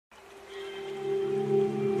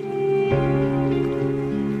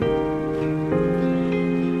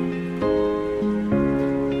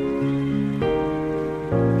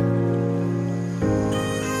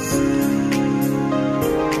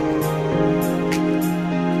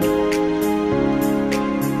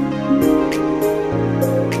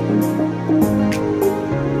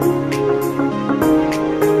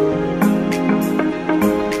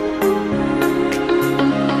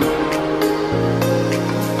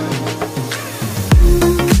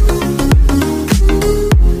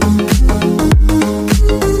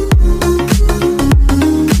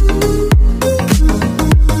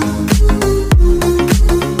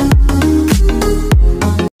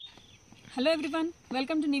Everyone,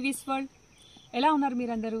 welcome to Nivi's world. ఎలా ఉన్నారు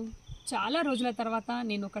మీరందరూ? చాలా రోజుల తర్వాత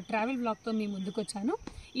నేను ఒక ట్రావెల్ వ్లాగ్తో మీ ముందుకు వచ్చాను.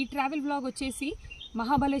 ఈ ట్రావెల్ వ్లాగ్ వచ్చేసి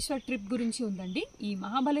మహాబలేశ్వర్ ట్రిప్ గురించి ఉందండి. ఈ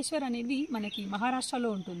మహాబలేశ్వర్ అనేది మనకి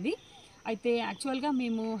మహారాష్ట్రలో ఉంటుంది. అయితే యాక్చువల్గా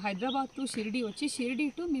మేము హైదరాబాద్ టు షిరిడి వచ్చి షిరిడి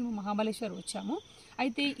టు మేము మహాబలేశ్వర్ వచ్చాము.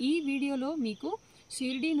 అయితే ఈ వీడియోలో మీకు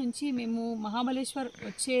షిరిడి నుంచి మేము మహాబలేశ్వర్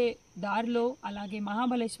వచ్చే దారిలో అలాగే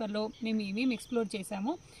మహాబలేశ్వర్లో మేము ఏమేమి ఎక్స్ప్లోర్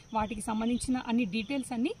చేశామో వాటికి సంబంధించిన అన్ని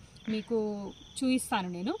డీటెయిల్స్ అన్నీ మీకు చూపిస్తాను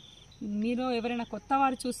నేను. మీరు ఎవరైనా కొత్త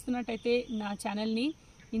వారు చూస్తున్నట్టయితే నా ఛానల్ని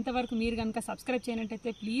ఇంతవరకు మీరు కనుక సబ్స్క్రైబ్ చేయనట్టయితే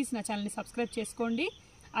ప్లీజ్ నా ఛానల్ని సబ్స్క్రైబ్ చేసుకోండి.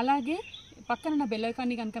 అలాగే పక్కన నా బెల్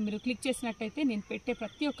ఐకాన్ని కనుక మీరు క్లిక్ చేసినట్టయితే నేను పెట్టే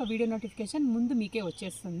ప్రతి ఒక్క వీడియో నోటిఫికేషన్ ముందు మీకే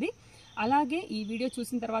వచ్చేస్తుంది. అలాగే ఈ వీడియో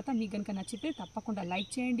చూసిన తర్వాత మీకు కనుక నచ్చితే తప్పకుండా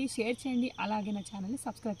లైక్ చేయండి, షేర్ చేయండి, అలాగే నా ఛానల్ని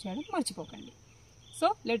సబ్స్క్రైబ్ చేయడం మర్చిపోకండి. So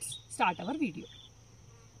let's start our video.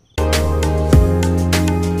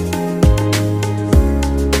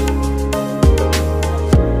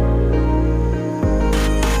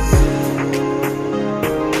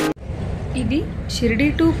 ఇది షిరిడి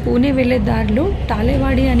టు పూణే వెళ్ళే దారిలో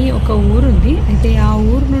టాలేవాడి అని ఒక ఊరు ఉంది. అయితే ఆ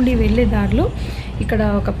ఊరు నుండి వెళ్ళే దారిలో ఇక్కడ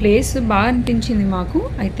ఒక ప్లేస్ బాగా అనిపించింది మాకు.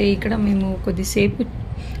 అయితే ఇక్కడ మేము కొద్దిసేపు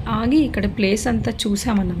ఆగి ఇక్కడ ప్లేస్ అంతా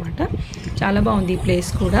చూసామన్నమాట. చాలా బాగుంది ఈ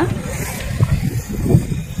ప్లేస్ కూడా.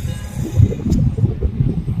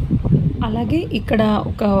 అలాగే ఇక్కడ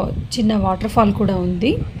ఒక చిన్న వాటర్ ఫాల్ కూడా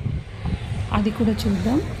ఉంది, అది కూడా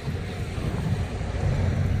చూద్దాం.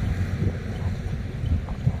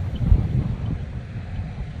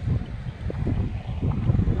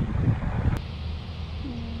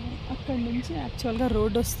 అక్కడ నుంచి యాక్చువల్గా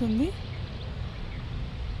రోడ్ వస్తుంది.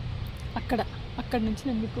 అక్కడ నుంచి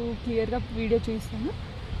నేను మీకు క్లియర్గా వీడియో చూపిస్తాను.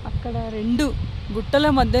 అక్కడ రెండు గుట్టల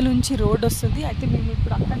మధ్య నుంచి రోడ్ వస్తుంది. అయితే మేము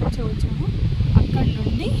ఇప్పుడు అక్కడి నుంచి వచ్చాము. అక్కడ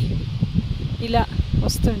నుండి ఇలా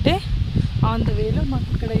వస్తుంటే ఆన్ ద వేలో మాకు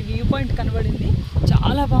ఇక్కడ వ్యూ పాయింట్ కనబడింది.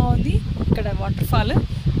 చాలా బాగుంది. ఇక్కడ వాటర్ ఫాల్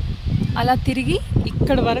అలా తిరిగి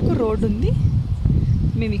ఇక్కడ వరకు రోడ్ ఉంది.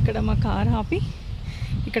 మేము ఇక్కడ మా కార్ ఆపి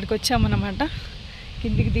ఇక్కడికి వచ్చామన్నమాట.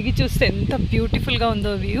 కిందికి దిగి చూస్తే ఎంత బ్యూటిఫుల్గా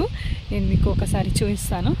ఉందో వ్యూ నేను మీకు ఒకసారి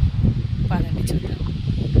చూపిస్తాను. పదండి చూద్దాం.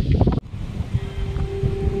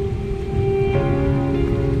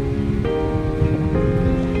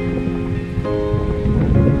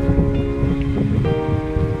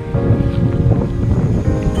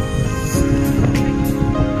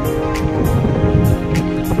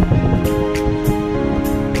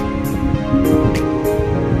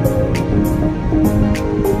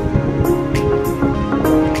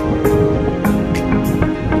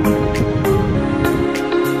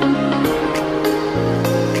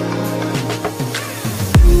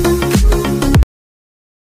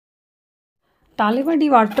 టాలేవాడి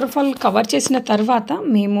వాటర్ ఫాల్ కవర్ చేసిన తర్వాత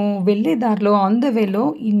మేము వెళ్ళే దారిలో ఆన్ ద వేలో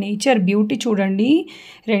ఈ నేచర్ బ్యూటీ చూడండి.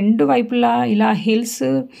 రెండు వైపులా ఇలా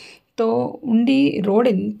హిల్స్తో ఉండి రోడ్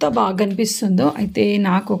ఎంత బాగా కనిపిస్తుందో. అయితే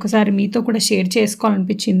నాకు ఒకసారి మీతో కూడా షేర్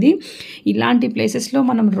చేసుకోవాలనిపించింది. ఇలాంటి ప్లేసెస్లో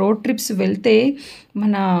మనం రోడ్ ట్రిప్స్ వెళ్తే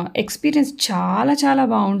మన ఎక్స్పీరియన్స్ చాలా చాలా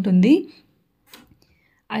బాగుంటుంది.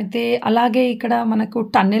 అయితే అలాగే ఇక్కడ మనకు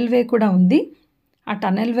టన్నెల్ వే కూడా ఉంది. ఆ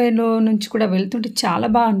టన్నెల్ వేలో నుంచి కూడా వెళ్తుంటే చాలా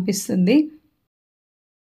బాగా అనిపిస్తుంది.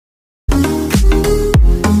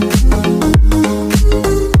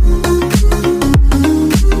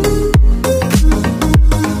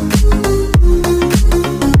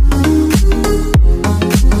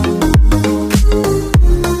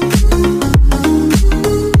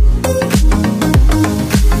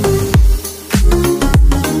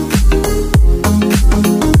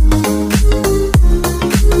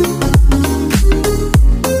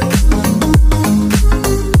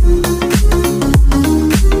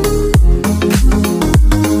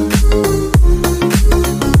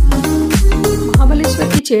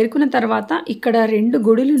 చేరుకున్న తర్వాత ఇక్కడ రెండు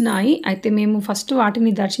గుడులు ఉన్నాయి. అయితే మేము ఫస్ట్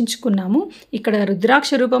వాటిని దర్శించుకున్నాము. ఇక్కడ రుద్రాక్ష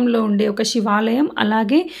రూపంలో ఉండే ఒక శివాలయం,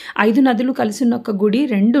 అలాగే 5 నదులు కలిసి ఉన్న ఒక గుడి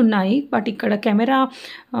రెండు ఉన్నాయి. బట్ ఇక్కడ కెమెరా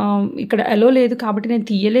ఇక్కడ అలో లేదు కాబట్టి నేను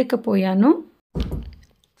తీయలేకపోయాను.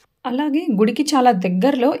 అలాగే గుడికి చాలా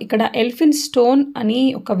దగ్గరలో ఇక్కడ ఎల్ఫిన్ స్టోన్ అని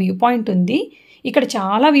ఒక వ్యూ పాయింట్ ఉంది. ఇక్కడ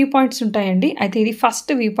చాలా వ్యూ పాయింట్స్ ఉంటాయండి. అయితే ఇది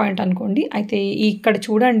ఫస్ట్ వ్యూ పాయింట్ అనుకోండి. అయితే ఇక్కడ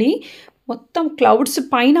చూడండి, మొత్తం క్లౌడ్స్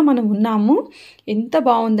పైన మనం ఉన్నాము. ఎంత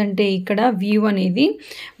బాగుందంటే ఇక్కడ వ్యూ అనేది.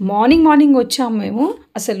 మార్నింగ్ వచ్చాము మేము.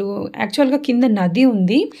 అసలు యాక్చువల్గా కింద నది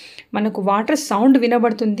ఉంది, మనకు వాటర్ సౌండ్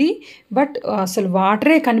వినబడుతుంది, బట్ అసలు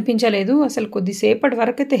వాటరే కనిపించలేదు. అసలు కొద్దిసేపటి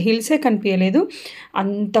వరకు అయితే హిల్సే కనిపించలేదు,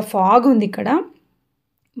 అంత ఫాగ్ ఉంది ఇక్కడ.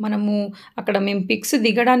 మనము అక్కడ మేము పిక్స్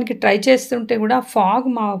దిగడానికి ట్రై చేస్తుంటే కూడా ఫాగ్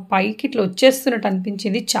మా పైకి ఇట్లా వచ్చేస్తున్నట్టు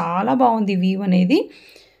అనిపించింది. చాలా బాగుంది వ్యూ అనేది.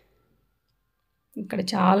 ఇక్కడ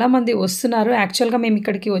చాలామంది వస్తున్నారు. యాక్చువల్గా మేము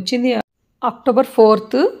ఇక్కడికి వచ్చింది అక్టోబర్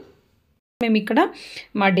 4th. మేము ఇక్కడ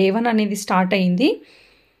మా డే 1 అనేది స్టార్ట్ అయింది.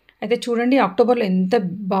 అయితే చూడండి అక్టోబర్లో ఎంత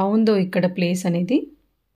బాగుందో ఇక్కడ ప్లేస్ అనేది.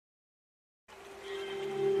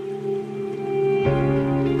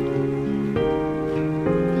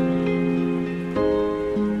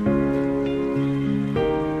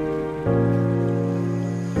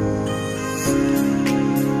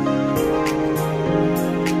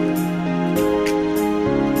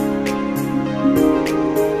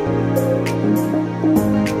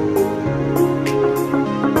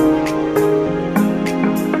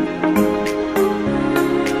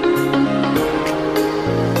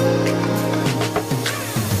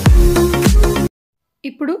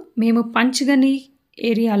 ఇప్పుడు మేము పంచ్గని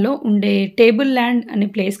ఏరియాలో ఉండే టేబుల్ ల్యాండ్ అనే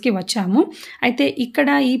ప్లేస్కి వచ్చాము. అయితే ఇక్కడ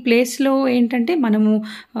ఈ ప్లేస్లో ఏంటంటే మనము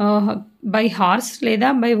బై హార్స్ లేదా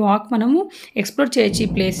బై వాక్ మనము ఎక్స్ప్లోర్ చేయొచ్చు ఈ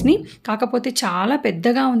ప్లేస్ని. కాకపోతే చాలా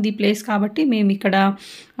పెద్దగా ఉంది ఈ ప్లేస్ కాబట్టి మేము ఇక్కడ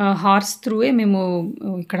హార్స్ త్రూవే మేము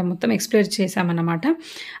ఇక్కడ మొత్తం ఎక్స్ప్లోర్ చేసామన్నమాట.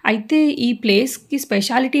 అయితే ఈ ప్లేస్కి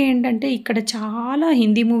స్పెషాలిటీ ఏంటంటే ఇక్కడ చాలా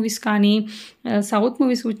హిందీ మూవీస్ కానీ సౌత్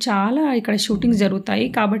మూవీస్ చాలా ఇక్కడ షూటింగ్స్ జరుగుతాయి.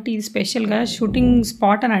 కాబట్టి ఇది స్పెషల్గా షూటింగ్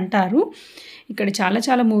స్పాట్ అని అంటారు. ఇక్కడ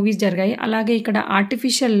చాలా మూవీస్ జరిగాయి. అలాగే ఇక్కడ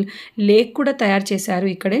ఆర్టిఫిషియల్ లేక్ కూడా తయారు చేశారు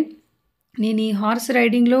ఇక్కడే. నేను ఈ హార్స్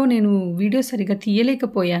రైడింగ్లో వీడియో సరిగా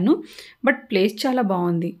తీయలేకపోయాను, బట్ ప్లేస్ చాలా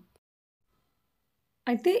బాగుంది.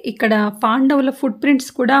 అయితే ఇక్కడ పాండవుల ఫుట్ ప్రింట్స్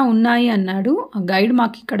కూడా ఉన్నాయి అన్నాడు ఆ గైడ్,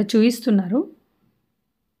 మాకు ఇక్కడ చూపిస్తున్నారు.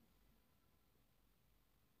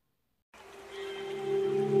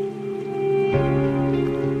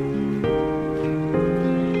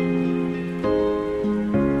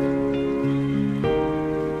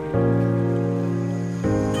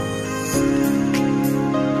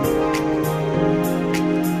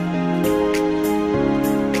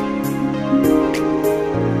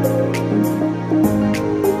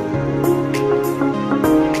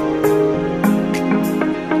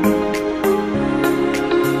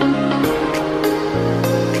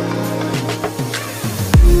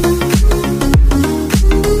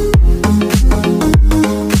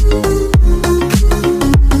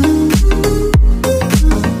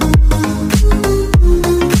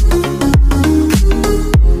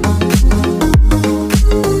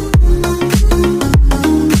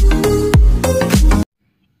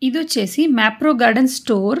 ఇది వచ్చేసి మ్యాప్రో గార్డెన్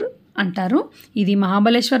స్టోర్ అంటారు. ఇది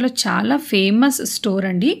మహాబలేశ్వర్లో చాలా ఫేమస్ స్టోర్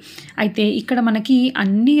అండి. అయితే ఇక్కడ మనకి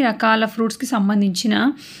అన్ని రకాల ఫ్రూట్స్కి సంబంధించిన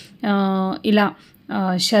ఇలా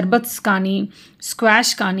షర్బత్స్ కానీ,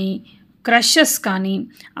 స్క్వాష్ కానీ, క్రషెస్ కానీ,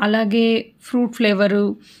 అలాగే ఫ్రూట్ ఫ్లేవరు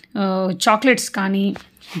చాక్లెట్స్ కానీ,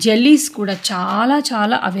 జెల్లీస్ కూడా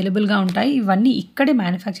చాలా అవైలబుల్గా ఉంటాయి. ఇవన్నీ ఇక్కడే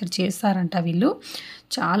మ్యానుఫ్యాక్చర్ చేస్తారంట వీళ్ళు.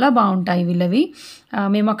 చాలా బాగుంటాయి వీళ్ళవి.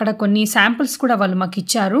 మేము అక్కడ కొన్ని శాంపిల్స్ కూడా వాళ్ళు మాకు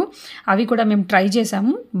ఇచ్చారు. అవి కూడా మేము ట్రై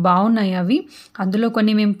చేసాము, బాగున్నాయి అవి. అందులో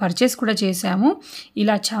కొన్ని మేము పర్చేస్ కూడా చేసాము.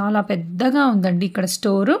 ఇలా చాలా పెద్దగా ఉందండి ఇక్కడ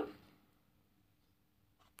స్టోరు.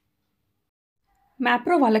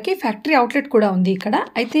 మ్యాప్రో వాళ్ళకి ఫ్యాక్టరీ అవుట్లెట్ కూడా ఉంది ఇక్కడ.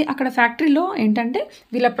 అయితే అక్కడ ఫ్యాక్టరీలో ఏంటంటే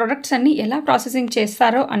వీళ్ళ ప్రొడక్ట్స్ అన్నీ ఎలా ప్రాసెసింగ్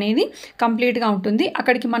చేస్తారో అనేది కంప్లీట్గా ఉంటుంది.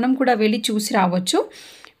 అక్కడికి మనం కూడా వెళ్ళి చూసి రావచ్చు.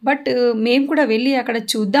 బట్ మేము కూడా వెళ్ళి అక్కడ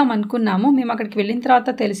చూద్దాం అనుకున్నాము. మేము అక్కడికి వెళ్ళిన తర్వాత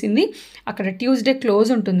తెలిసింది అక్కడ ట్యూస్డే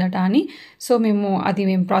క్లోజ్ ఉంటుందట అని. సో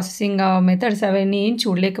మేము ప్రాసెసింగ్ మెథడ్స్ అవన్నీ ఏం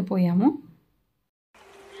చూడలేకపోయాము.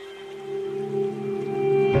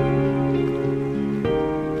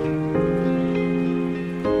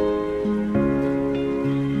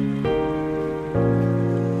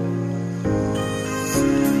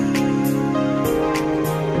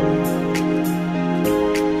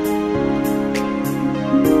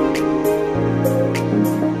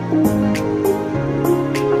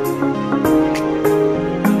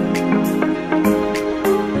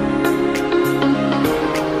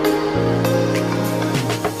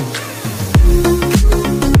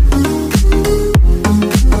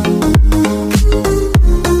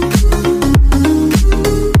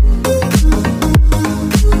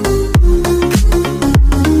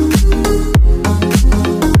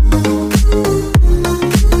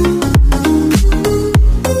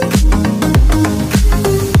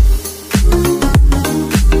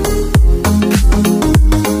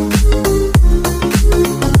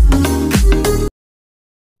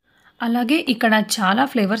 అలాగే ఇక్కడ చాలా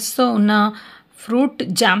ఫ్లేవర్స్తో ఉన్న ఫ్రూట్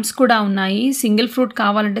జామ్స్ కూడా ఉన్నాయి. సింగిల్ ఫ్రూట్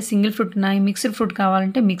కావాలంటే సింగిల్ ఫ్రూట్ ఉన్నాయి, మిక్స్డ్ ఫ్రూట్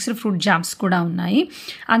కావాలంటే మిక్స్డ్ ఫ్రూట్ జామ్స్ కూడా ఉన్నాయి.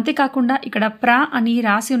 అంతేకాకుండా ఇక్కడ ప్రా అని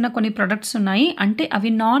రాసి ఉన్న కొన్ని ప్రొడక్ట్స్ ఉన్నాయి. అంటే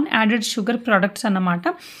అవి నాన్ యాడెడ్ షుగర్ ప్రొడక్ట్స్ అన్నమాట.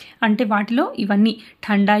 అంటే వాటిలో ఇవన్నీ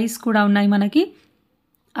ఠండాయిస్ కూడా ఉన్నాయి మనకి.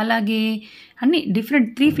 అలాగే అన్ని డిఫరెంట్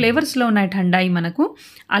 3 ఫ్లేవర్స్లో ఉన్నాయి ఠండాయి మనకు.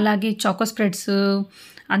 అలాగే చాకో స్ప్రెడ్స్,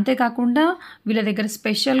 అంతేకాకుండా వీళ్ళ దగ్గర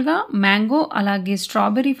స్పెషల్గా మ్యాంగో అలాగే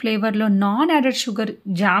strawberry ఫ్లేవర్లో non added sugar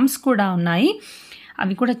jams కూడా ఉన్నాయి.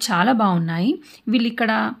 అవి కూడా చాలా బాగున్నాయి. వీళ్ళు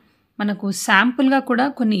ఇక్కడ మనకు శాంపుల్గా కూడా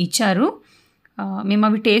కొన్ని ఇచ్చారు. మేము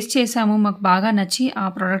అవి టేస్ట్ చేసాము, మాకు బాగా నచ్చి ఆ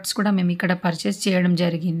ప్రోడక్ట్స్ కూడా మేము ఇక్కడ పర్చేస్ చేయడం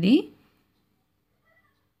జరిగింది.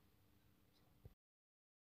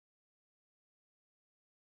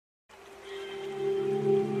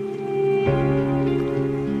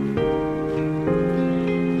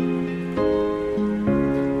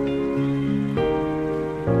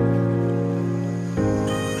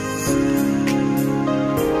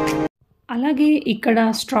 అలాగే ఇక్కడ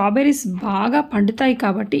స్ట్రాబెర్రీస్ బాగా పండుతాయి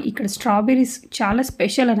కాబట్టి ఇక్కడ స్ట్రాబెర్రీస్ చాలా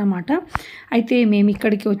స్పెషల్ అన్నమాట. అయితే మేము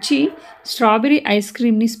ఇక్కడికి వచ్చి స్ట్రాబెర్రీ ఐస్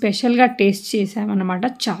క్రీమ్ని స్పెషల్గా టేస్ట్ చేసామన్నమాట.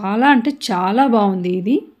 చాలా అంటే చాలా బాగుంది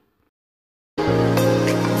ఇది.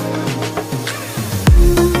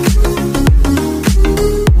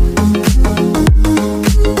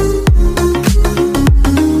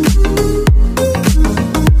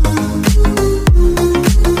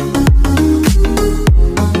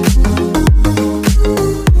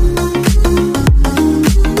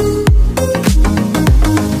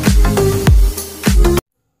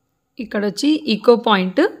 ఇక్కడ వచ్చి ఈకో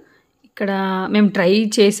పాయింట్. ఇక్కడ మేము ట్రై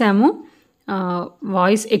చేసాము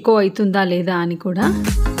వాయిస్ ఎకో అవుతుందా లేదా అని కూడా.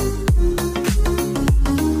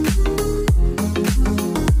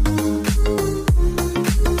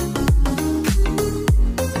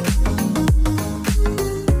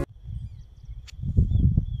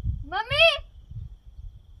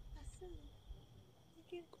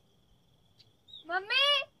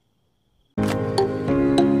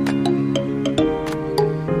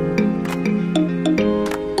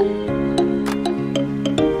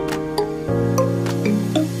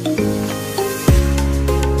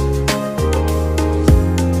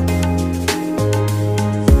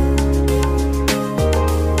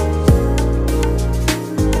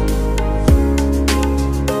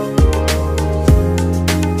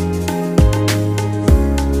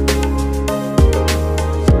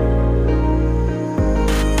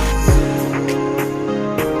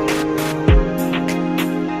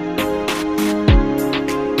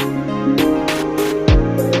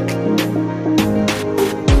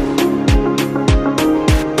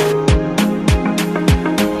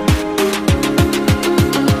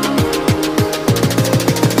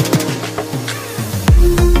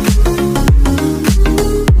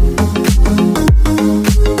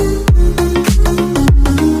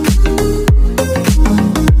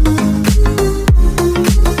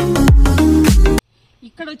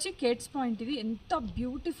 కేట్స్ పాయింట్. ఇది ఎంత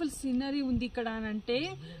బ్యూటిఫుల్ సీనరీ ఉంది ఇక్కడ అని అంటే,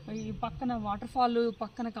 ఈ పక్కన వాటర్ ఫాల్,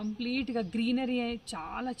 పక్కన కంప్లీట్గా గ్రీనరీ,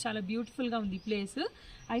 చాలా చాలా బ్యూటిఫుల్గా ఉంది ఈ ప్లేస్.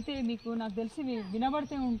 అయితే మీకు నాకు తెలిసి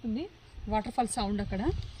వినబడితే ఉంటుంది వాటర్ ఫాల్ సౌండ్. అక్కడ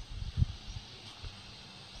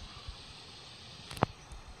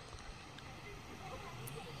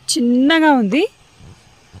చిన్నగా ఉంది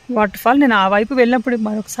వాటర్ ఫాల్. నేను ఆ వైపు వెళ్ళినప్పుడు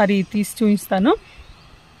మరొకసారి తీసి చూపిస్తాను.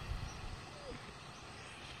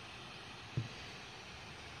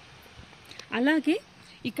 అలాగే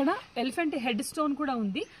ఇక్కడ ఎలిఫెంట్ హెడ్ స్టోన్ కూడా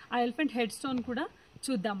ఉంది. ఆ ఎలిఫెంట్ హెడ్ స్టోన్ కూడా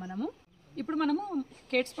చూద్దాం మనము. ఇప్పుడు మనము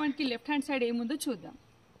కేట్స్ పాయింట్కి లెఫ్ట్ హ్యాండ్ సైడ్ ఏముందో చూద్దాం.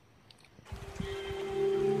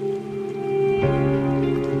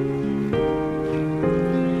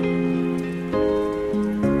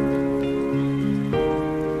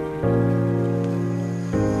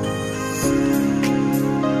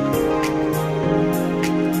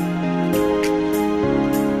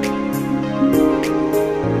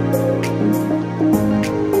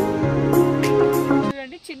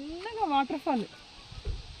 వాటర్ ఫాల్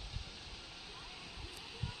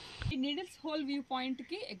ఈ నీడిల్స్ హోల్ వ్యూ పాయింట్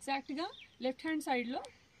కి ఎగ్జాక్ట్ గా లెఫ్ట్ హ్యాండ్ సైడ్ లో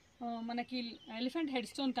మనకి ఎలిఫెంట్ హెడ్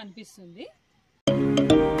స్టోన్ కనిపిస్తుంది.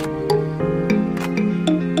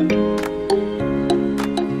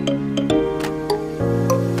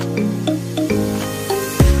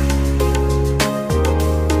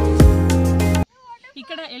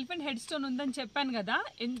 ఇక్కడ ఎలిఫెంట్ హెడ్ స్టోన్ ఉందని చెప్పాను కదా,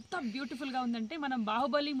 ఎంత బ్యూటిఫుల్ గా ఉందంటే మనం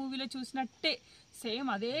బాహుబలి మూవీలో చూసినట్టే సేమ్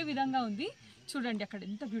అదే విధంగా ఉంది. చూడండి అక్కడ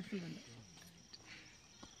ఎంత బ్యూటిఫుల్ ఉంది.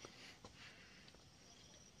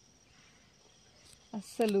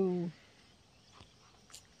 అస్సలు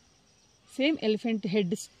సేమ్ ఎలిఫెంట్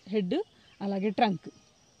హెడ్ అలాగే ట్రంక్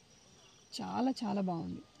చాలా చాలా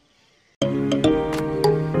బాగుంది.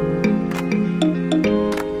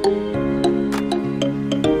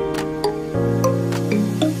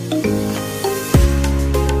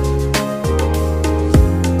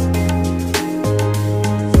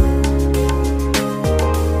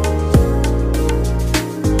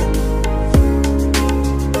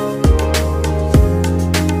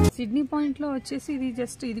 సిడ్నీ పాయింట్లో వచ్చేసి ఇది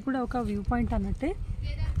జస్ట్ ఇది కూడా ఒక వ్యూ పాయింట్ అన్నట్టే.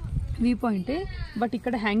 వ్యూ పాయింటే. బట్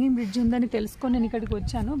ఇక్కడ హ్యాంగింగ్ బ్రిడ్జ్ ఉందని తెలుసుకొని నేను ఇక్కడికి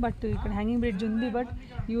వచ్చాను. బట్ ఇక్కడ హ్యాంగింగ్ బ్రిడ్జ్ ఉంది, బట్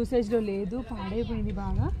యూసేజ్లో లేదు, పాడైపోయింది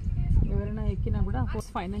బాగా. ఎవరైనా ఎక్కినా కూడా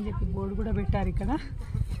ఫైన్ అని చెప్పి బోర్డు కూడా పెట్టారు ఇక్కడ.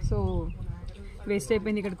 సో వేస్ట్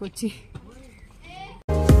అయిపోయింది ఇక్కడికి వచ్చి.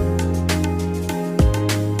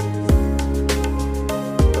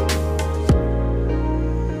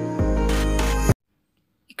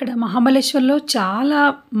 ఇక్కడ మహాబలేశ్వర్లో చాలా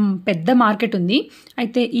పెద్ద మార్కెట్ ఉంది.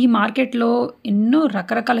 అయితే ఈ మార్కెట్లో ఎన్నో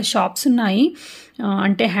రకరకాల షాప్స్ ఉన్నాయి.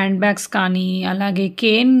 అంటే హ్యాండ్ బ్యాగ్స్ కానీ, అలాగే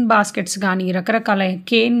కేన్ బాస్కెట్స్ కానీ, రకరకాల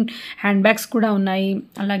కేన్ హ్యాండ్ బ్యాగ్స్ కూడా ఉన్నాయి.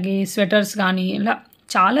 అలాగే స్వెటర్స్ కానీ, ఇలా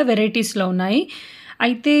చాలా వెరైటీస్లో ఉన్నాయి.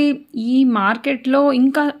 అయితే ఈ మార్కెట్లో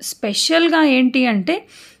ఇంకా స్పెషల్గా ఏంటి అంటే,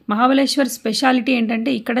 మహాబలేశ్వర్ స్పెషాలిటీ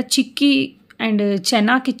ఏంటంటే ఇక్కడ చిక్కీ అండ్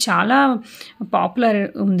చనాకి చాలా పాపులర్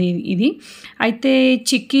ఉంది ఇది. అయితే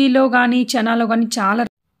చిక్కీలో కానీ చనాలో కానీ చాలా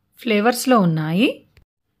ఫ్లేవర్స్లో ఉన్నాయి.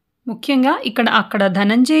 ముఖ్యంగా అక్కడ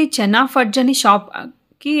ధనంజయ్ చనా ఫడ్జ్ అని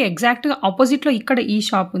షాప్కి ఎగ్జాక్ట్గా ఆపోజిట్లో ఇక్కడ ఈ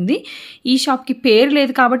షాప్ ఉంది. ఈ షాప్కి పేరు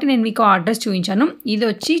లేదు కాబట్టి నేను మీకు అడ్రస్ చూపించాను. ఇది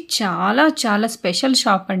వచ్చి చాలా చాలా స్పెషల్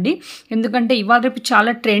షాప్ అండి. ఎందుకంటే ఇవాళ రేపు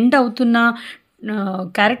చాలా ట్రెండ్ అవుతున్న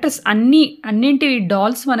క్యారెక్టర్స్ అన్నింటి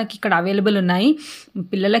డాల్స్ మనకి ఇక్కడ అవైలబుల్ ఉన్నాయి.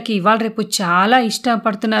 పిల్లలకి ఇవాళ రేపు చాలా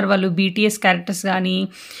ఇష్టపడుతున్నారు వాళ్ళు. బీటీఎస్ క్యారెక్టర్స్ కానీ,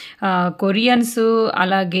 కొరియన్స్,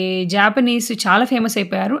 అలాగే జాపనీస్ చాలా ఫేమస్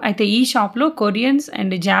అయిపోయారు. అయితే ఈ షాప్లో కొరియన్స్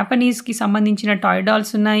అండ్ జాపనీస్కి సంబంధించిన టాయ్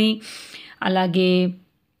డాల్స్ ఉన్నాయి. అలాగే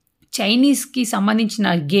చైనీస్కి సంబంధించిన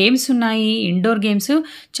గేమ్స్ ఉన్నాయి, ఇండోర్ గేమ్స్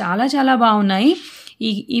చాలా చాలా బాగున్నాయి.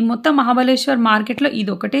 ఈ మొత్తం మహాబలేశ్వర్ మార్కెట్లో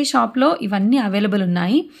ఇది ఒకటే షాప్లో ఇవన్నీ అవైలబుల్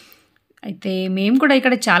ఉన్నాయి. అయితే మేము కూడా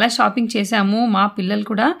ఇక్కడ చాలా షాపింగ్ చేసాము. మా పిల్లలు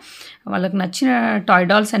కూడా వాళ్ళకి నచ్చిన టాయ్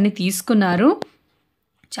డాల్స్ అన్నీ తీసుకున్నారు.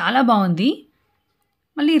 చాలా బాగుంది.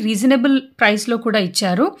 మళ్ళీ రీజనబుల్ ప్రైస్లో కూడా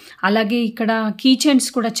ఇచ్చారు. అలాగే ఇక్కడ కీ చైన్స్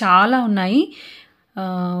కూడా చాలా ఉన్నాయి.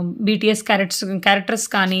 బీటీఎస్ క్యారెక్టర్స్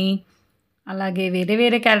కానీ, అలాగే వేరే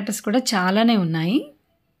వేరే క్యారెక్టర్స్ కూడా చాలానే ఉన్నాయి.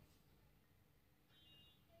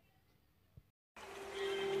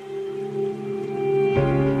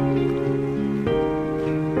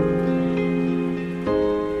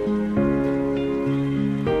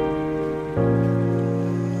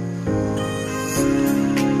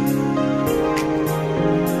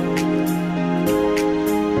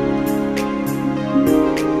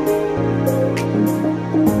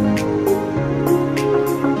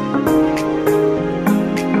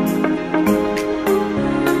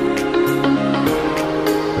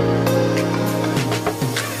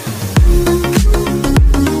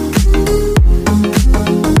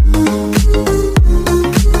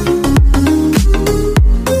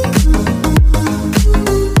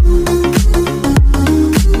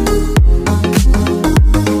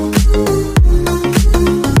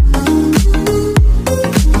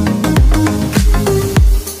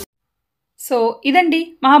 సో ఇదండి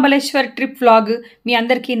మహాబలేశ్వర్ ట్రిప్ వ్లాగ్. మీ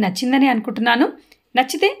అందరికీ నచ్చిందని అనుకుంటున్నాను.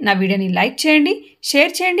 నచ్చితే నా వీడియోని లైక్ చేయండి,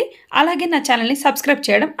 షేర్ చేయండి, అలాగే నా ఛానల్ని సబ్స్క్రైబ్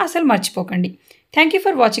చేయడం అసలు మర్చిపోకండి. Thank you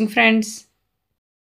for watching friends.